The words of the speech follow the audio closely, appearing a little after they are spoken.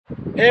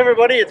Hey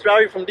everybody, it's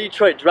Robbie from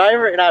Detroit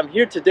Driver, and I'm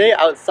here today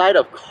outside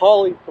of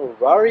Cauley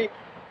Ferrari.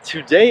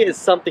 Today is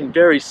something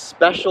very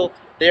special.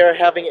 They are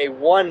having a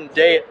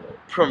one-day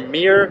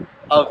premiere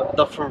of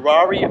the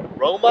Ferrari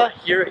Roma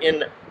here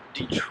in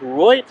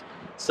Detroit.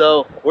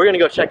 So we're gonna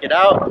go check it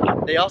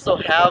out. They also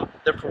have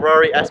the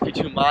Ferrari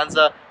SP2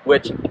 Monza,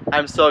 which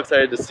I'm so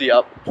excited to see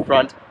up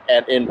front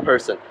and in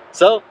person.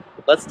 So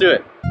let's do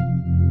it.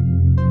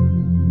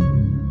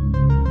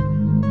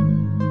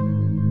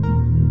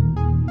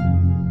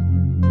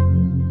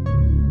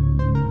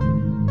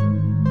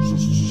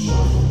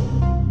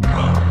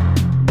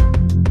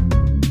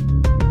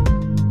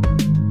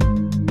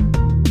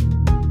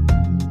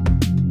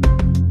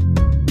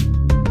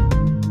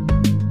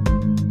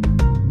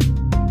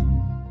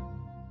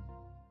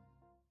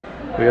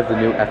 We have the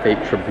new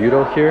F8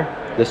 Tributo here.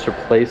 This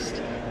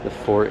replaced the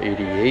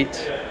 488.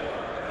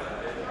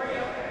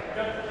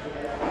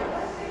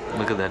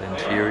 Look at that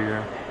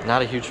interior.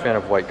 Not a huge fan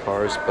of white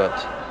cars, but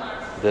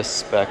this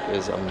spec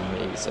is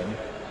amazing.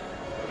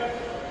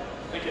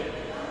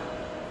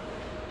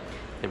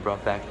 They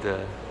brought back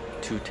the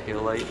two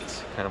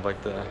taillights, kind of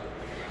like the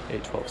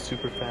 812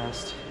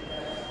 Superfast.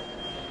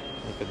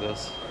 Look at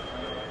this.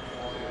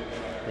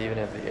 They even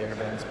have the air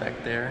vents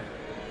back there.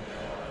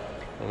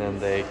 And then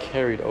they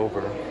carried over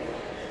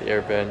the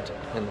air vent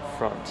in the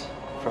front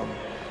from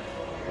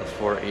the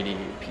 488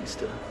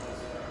 Pista.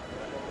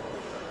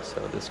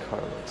 So this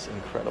car looks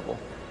incredible.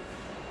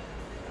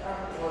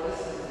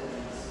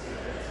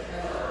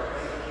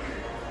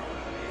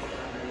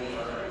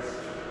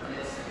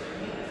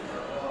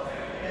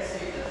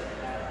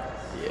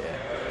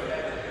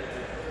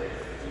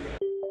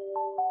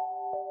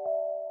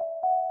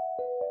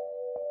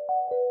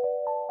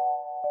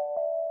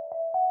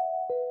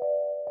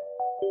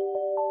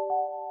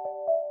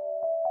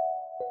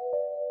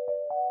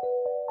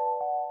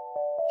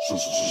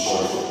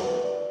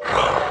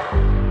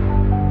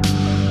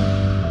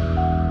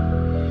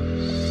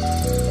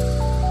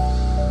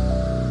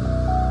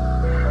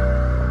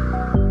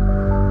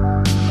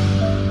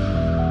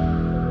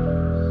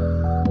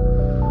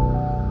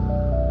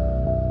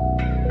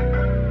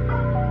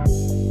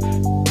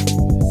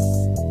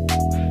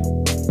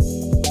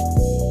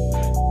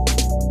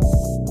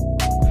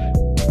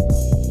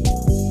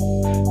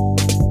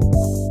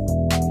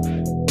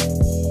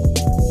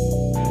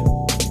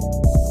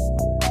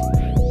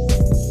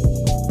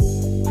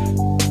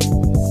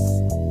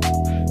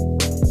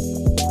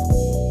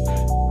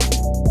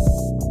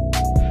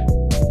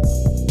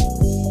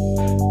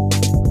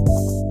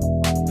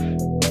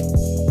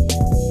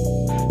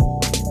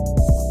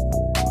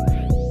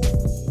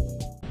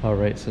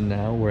 Alright, so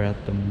now we're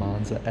at the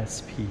Monza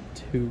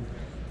SP2.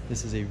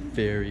 This is a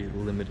very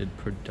limited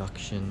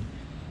production.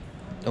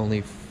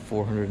 Only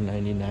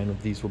 499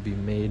 of these will be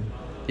made.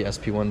 The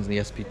SP1s and the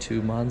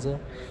SP2 Monza.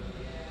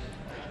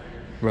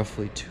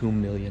 Roughly $2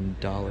 million.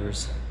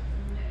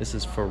 This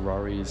is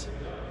Ferrari's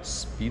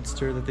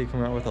Speedster that they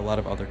come out with. A lot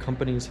of other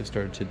companies have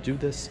started to do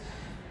this.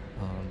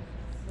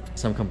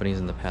 Some companies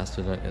in the past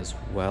did it as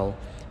well.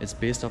 It's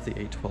based off the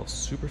 812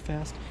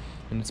 Superfast,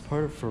 and it's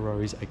part of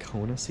Ferrari's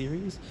Icona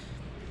series,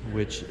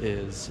 which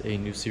is a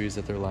new series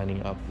that they're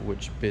lining up,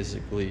 which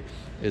basically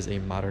is a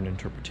modern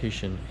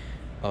interpretation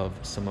of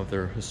some of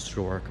their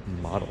historic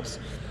models.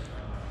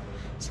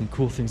 Some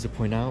cool things to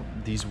point out: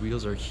 these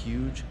wheels are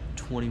huge,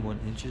 21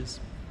 inches.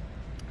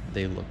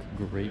 They look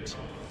great.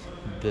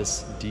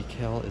 This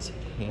decal is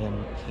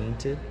hand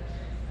painted.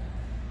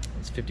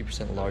 It's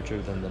 50%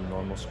 larger than the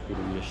normal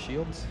Scuderia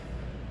shields.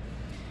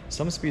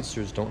 Some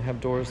Speedsters don't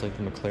have doors like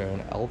the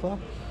McLaren Elva,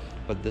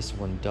 but this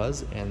one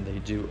does, and they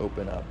do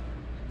open up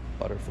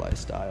butterfly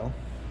style,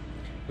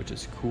 which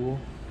is cool.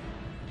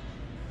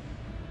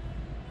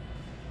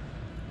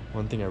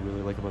 One thing I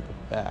really like about the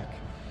back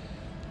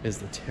is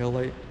the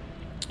taillight.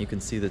 You can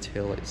see the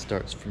taillight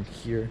starts from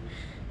here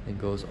and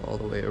goes all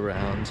the way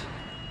around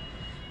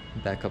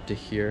back up to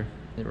here.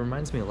 It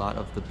reminds me a lot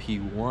of the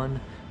P1,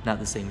 not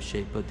the same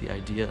shape, but the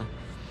idea.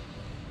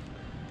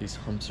 These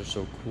humps are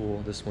so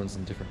cool. This one's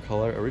in different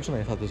color.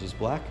 Originally I thought this was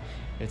black.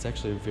 It's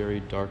actually a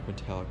very dark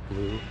metallic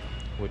blue,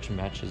 which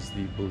matches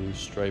the blue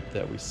stripe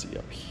that we see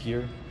up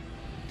here.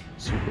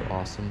 Super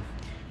awesome.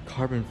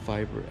 Carbon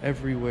fiber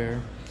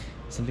everywhere.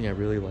 Something I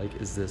really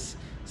like is this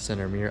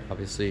center mirror.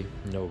 Obviously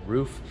no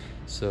roof,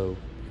 so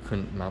you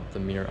couldn't mount the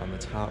mirror on the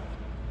top.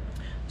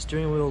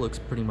 Steering wheel looks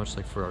pretty much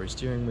like Ferrari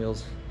steering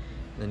wheels.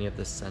 And then you have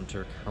the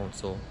center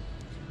console,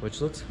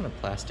 which looks kind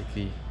of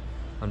plasticky,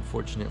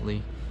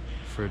 unfortunately,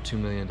 for a $2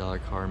 million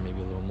car, maybe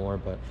a little more,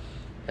 but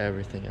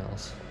everything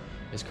else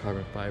is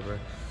carbon fiber.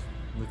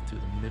 Look through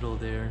the middle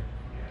there.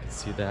 You can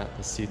see that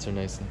the seats are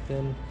nice and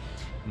thin.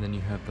 And then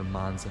you have the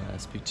Monza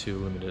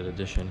SP2 limited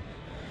edition.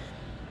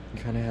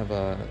 You kind of have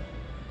a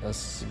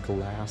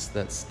glass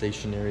that's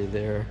stationary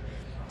there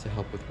to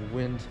help with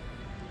wind.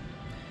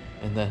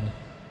 And then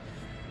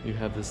you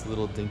have this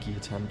little dinky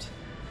attempt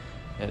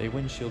at a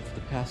windshield for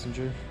the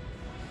passenger.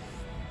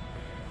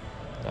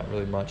 Not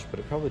really much, but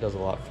it probably does a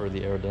lot for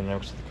the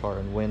aerodynamics of the car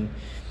and wind.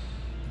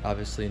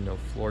 Obviously no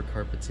floor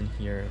carpets in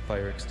here,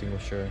 fire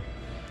extinguisher,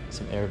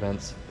 some air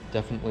vents.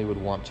 Definitely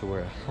would want to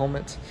wear a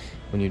helmet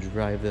when you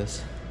drive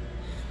this,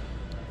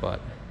 but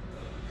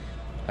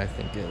I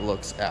think it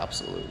looks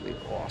absolutely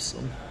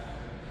awesome.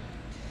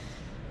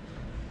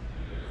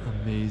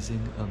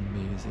 Amazing,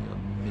 amazing,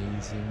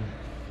 amazing.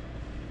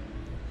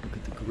 Look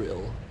at the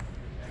grille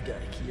we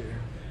got here.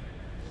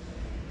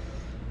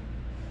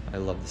 I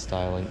love the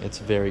styling. It's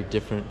very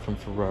different from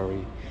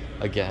Ferrari.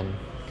 Again,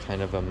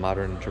 kind of a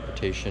modern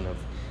interpretation of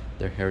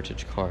their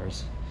heritage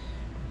cars.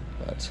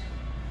 But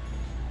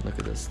look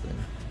at this thing.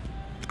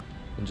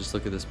 And just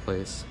look at this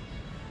place.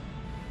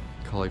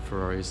 Cauley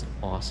Ferrari is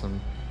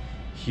awesome.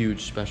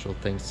 Huge special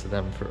thanks to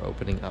them for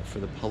opening up for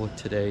the public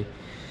today.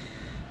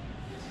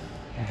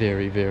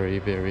 Very, very,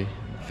 very,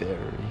 very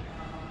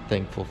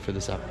thankful for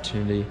this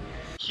opportunity.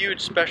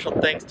 Huge special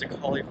thanks to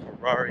Cauley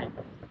Ferrari.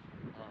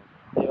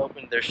 They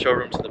opened their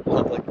showroom to the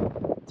public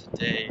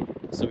today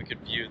so we could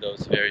view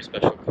those very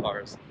special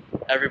cars.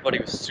 Everybody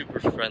was super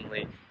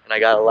friendly and I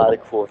got a lot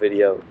of cool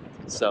video.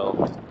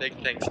 So big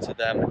thanks to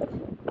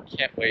them.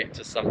 Can't wait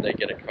to someday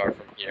get a car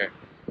from here.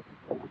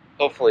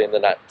 Hopefully in the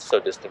not so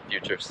distant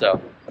future.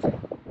 So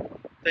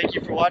thank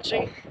you for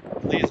watching.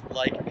 Please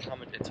like,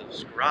 comment, and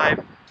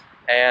subscribe.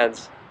 And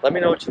let me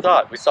know what you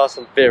thought. We saw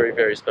some very,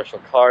 very special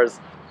cars.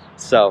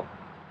 So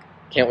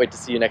can't wait to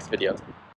see you next video.